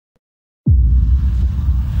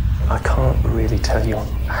I can't really tell you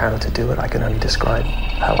how to do it. I can only describe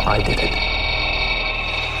how I did it.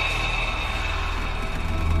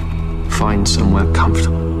 Find somewhere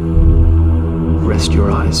comfortable. Rest your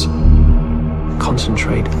eyes.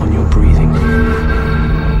 Concentrate on your breathing.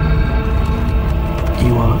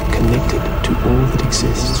 You are connected to all that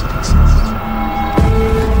exists.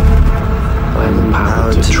 I am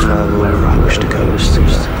empowered to travel wherever I wish to go.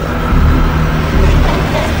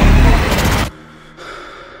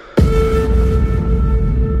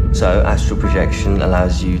 So, astral projection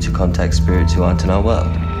allows you to contact spirits who aren't in our world.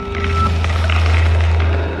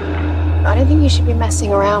 I don't think you should be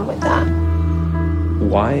messing around with that.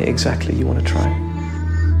 Why exactly you want to try?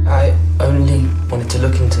 I only wanted to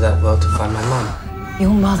look into that world to find my mum.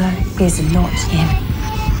 Your mother is not him,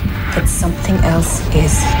 but something else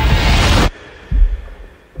is.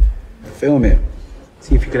 Film it.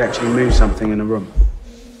 See if you could actually move something in a room.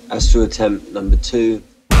 Astral attempt number 2.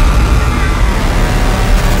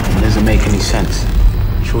 It doesn't make any sense.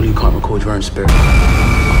 Surely you can't record your own spirit.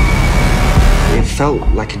 It felt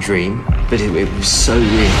like a dream, but it was so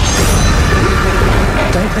real.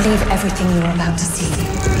 Don't believe everything you're about to see.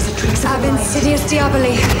 Ab insidious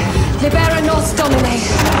diaboli, libera nos domine,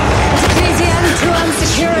 et ecclesiam tuam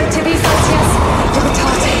securitatis facias,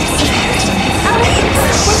 libertates. Awake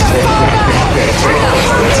with the Father and the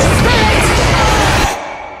Holy Spirit!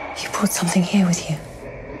 You brought something here with you.